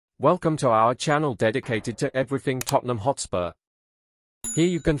Welcome to our channel dedicated to everything Tottenham Hotspur. Here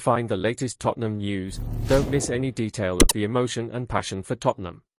you can find the latest Tottenham news. Don't miss any detail of the emotion and passion for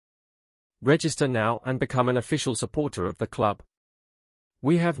Tottenham. Register now and become an official supporter of the club.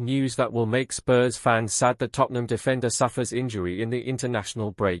 We have news that will make Spurs fans sad. The Tottenham defender suffers injury in the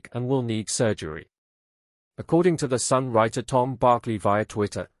international break and will need surgery. According to The Sun writer Tom Barkley via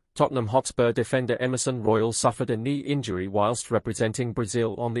Twitter, Tottenham Hotspur defender Emerson Royal suffered a knee injury whilst representing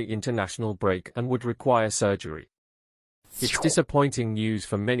Brazil on the international break and would require surgery. It's disappointing news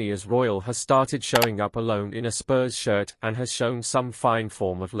for many as Royal has started showing up alone in a Spurs shirt and has shown some fine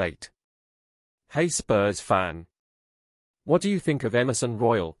form of late. Hey Spurs fan! What do you think of Emerson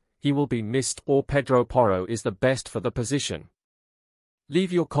Royal? He will be missed, or Pedro Porro is the best for the position?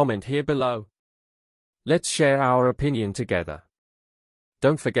 Leave your comment here below. Let's share our opinion together.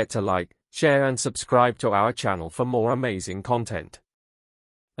 Don't forget to like, share and subscribe to our channel for more amazing content.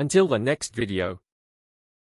 Until the next video.